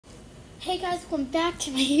Hey guys, welcome back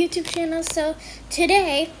to my YouTube channel. So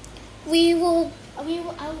today I will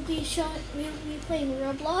be playing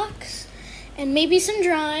Roblox and maybe some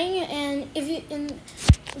drawing. And if you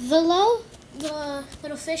below the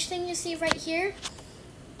little fish thing you see right here,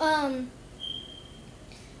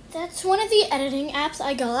 that's one of the editing apps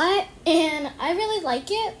I got, and I really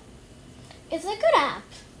like it. It's a good app.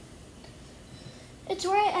 It's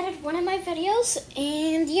where I edit one of my videos,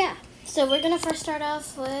 and yeah. So we're gonna first start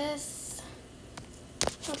off with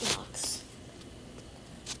Roblox.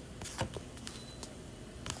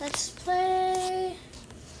 Let's play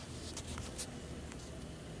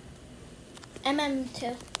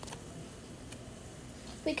MM2.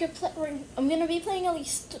 We could play. I'm gonna be playing at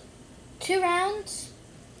least 2 rounds,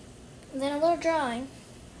 and then a little drawing.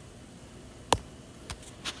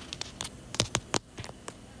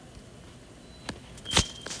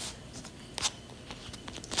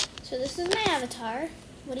 So this is my avatar.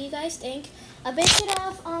 What do you guys think? I based it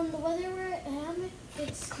off on the weather where I am.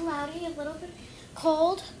 It's cloudy, a little bit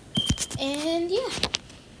cold, and yeah.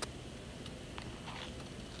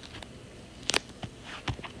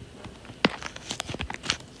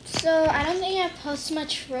 So I don't think I post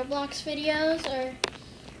much Roblox videos, or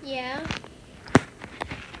yeah.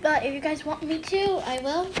 But if you guys want me to, I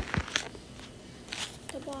will.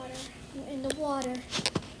 The water. I'm in the water.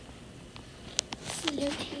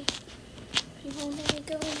 Floaty. You won't let me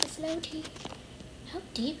go in the floaty. How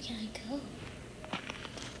deep can I go?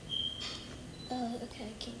 Oh, okay,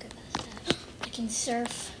 I can't go past that. I can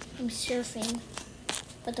surf. I'm surfing,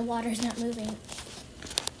 but the water's not moving.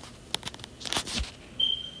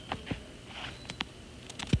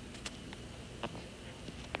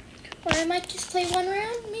 Or I might just play 1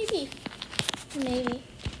 round, maybe. Maybe.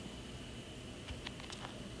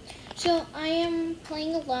 So I am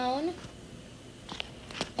playing alone.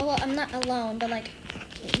 Oh, well, I'm not alone, but like,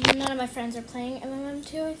 none of my friends are playing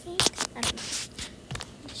MM2, I think. I don't know.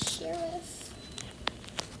 The sheriff.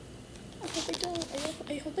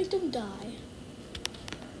 I hope I don't die.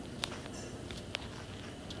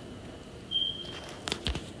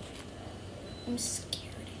 I'm scared.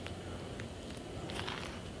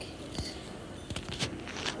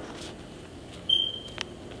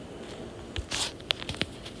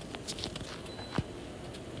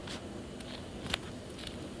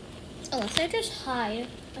 Unless I just hide.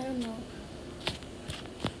 I don't know.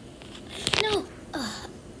 No!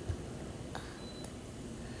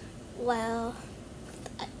 Well,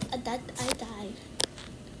 I died.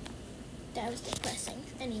 That was depressing.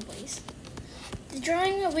 Anyways. The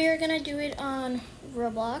drawing, we're going to do it on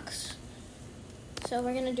Roblox. So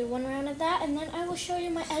we're going to do 1 round of that, and then I will show you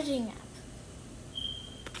my editing app.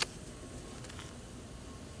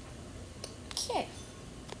 Okay.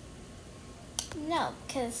 No,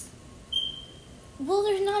 because... well,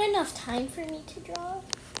 there's not enough time for me to draw.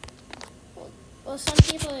 Well, some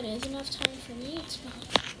people it is enough time. For me, it's not.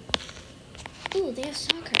 Ooh, they have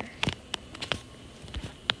soccer.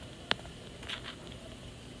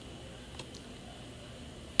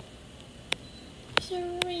 There's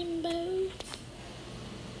a rainbow.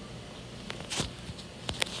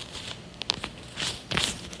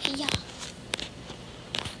 Yeah.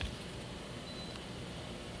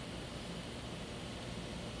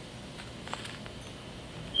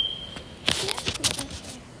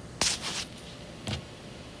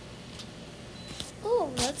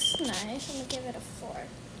 That's nice. I'm gonna give it a 4.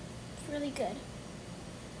 It's really good.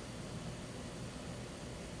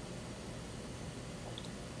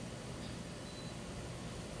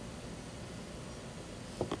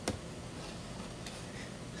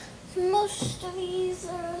 Most of these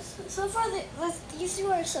are so far. These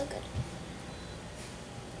 2 are so good.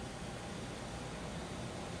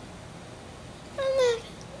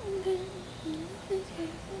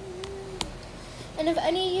 And if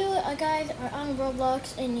any of you guys are on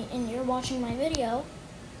Roblox and you're watching my video,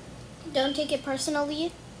 don't take it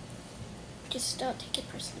personally. Just don't take it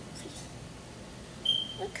personally, please.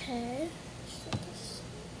 Okay. So this.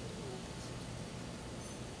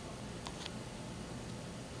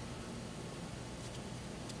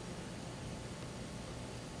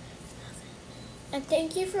 And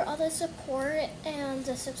thank you for all the support and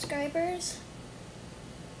the subscribers.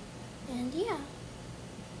 And yeah.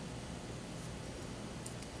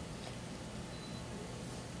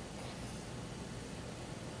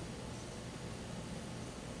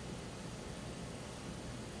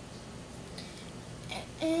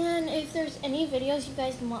 And if there's any videos you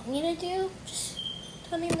guys want me to do, just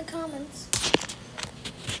tell me in the comments.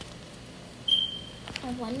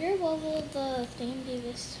 I wonder what will the theme be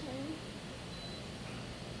this time.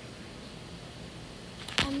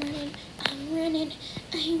 I'm running I'm running.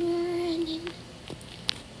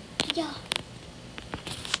 Yeah.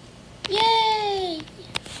 Yay!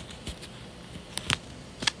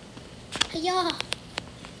 Yeah.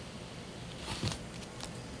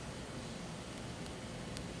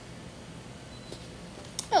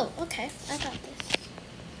 Oh, okay. I got this.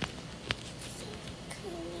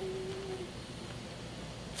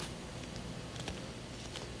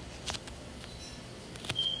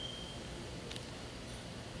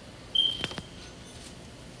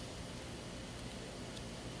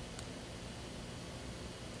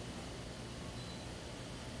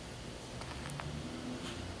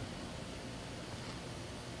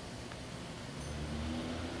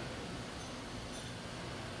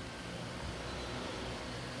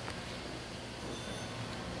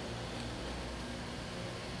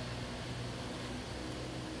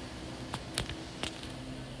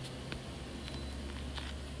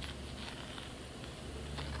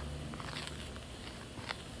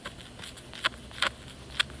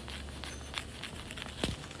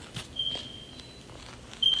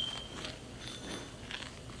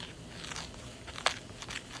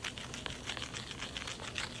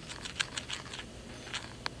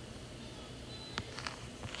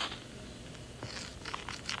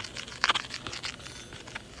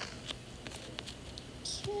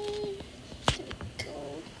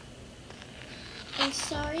 I'm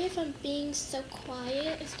sorry if I'm being so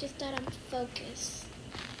quiet, it's just that I'm focused.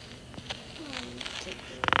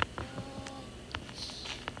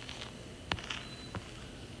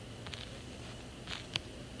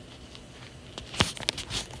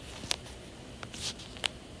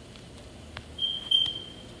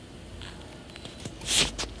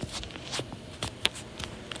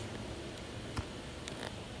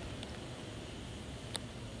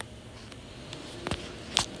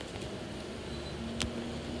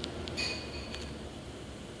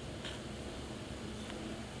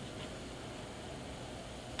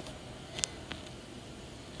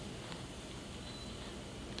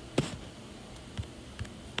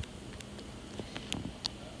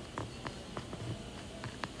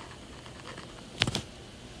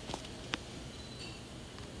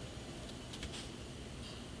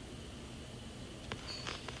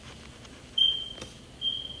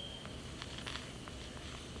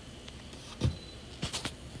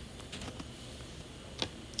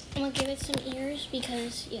 I'm gonna give it some ears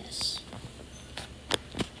because, yes.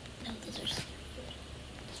 No, those are stupid.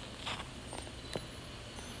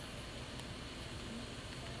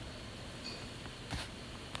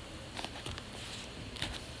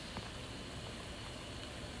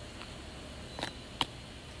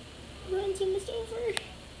 Runs almost over.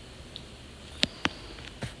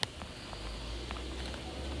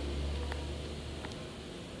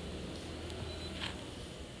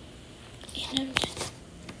 And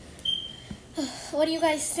what do you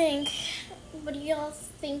guys think? What do y'all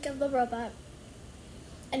think of the robot?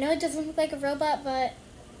 I know it doesn't look like a robot, but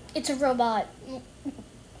it's a robot. I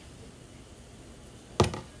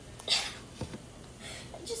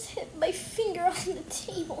just hit my finger on the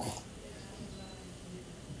table.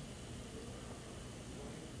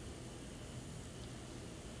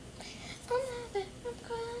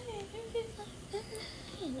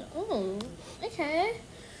 Oh, okay.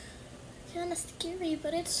 Kind of scary,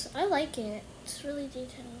 but I like it. It's really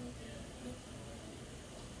detailed.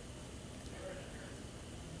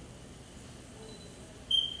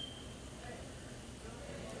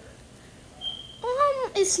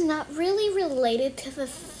 It's not really related to the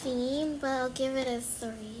theme, but I'll give it a 3.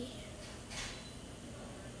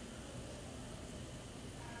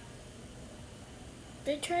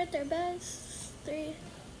 They tried their best. 3.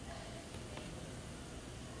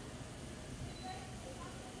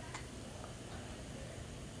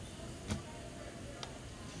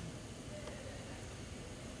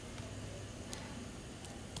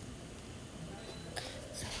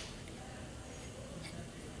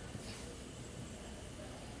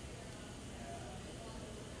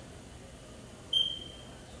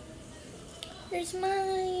 Here's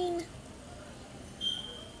mine.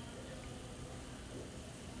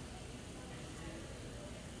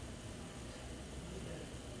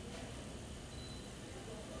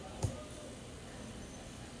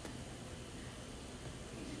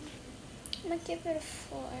 I'm gonna give it a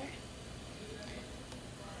 4.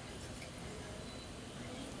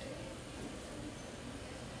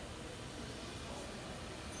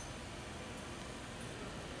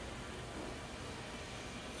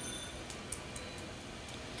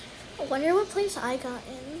 I wonder what place I got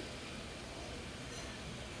in.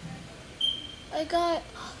 I got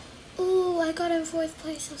in 4th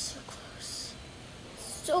place. That's so close.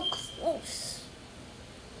 So close.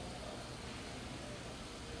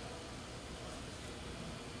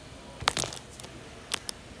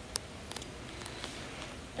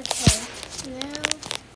 Now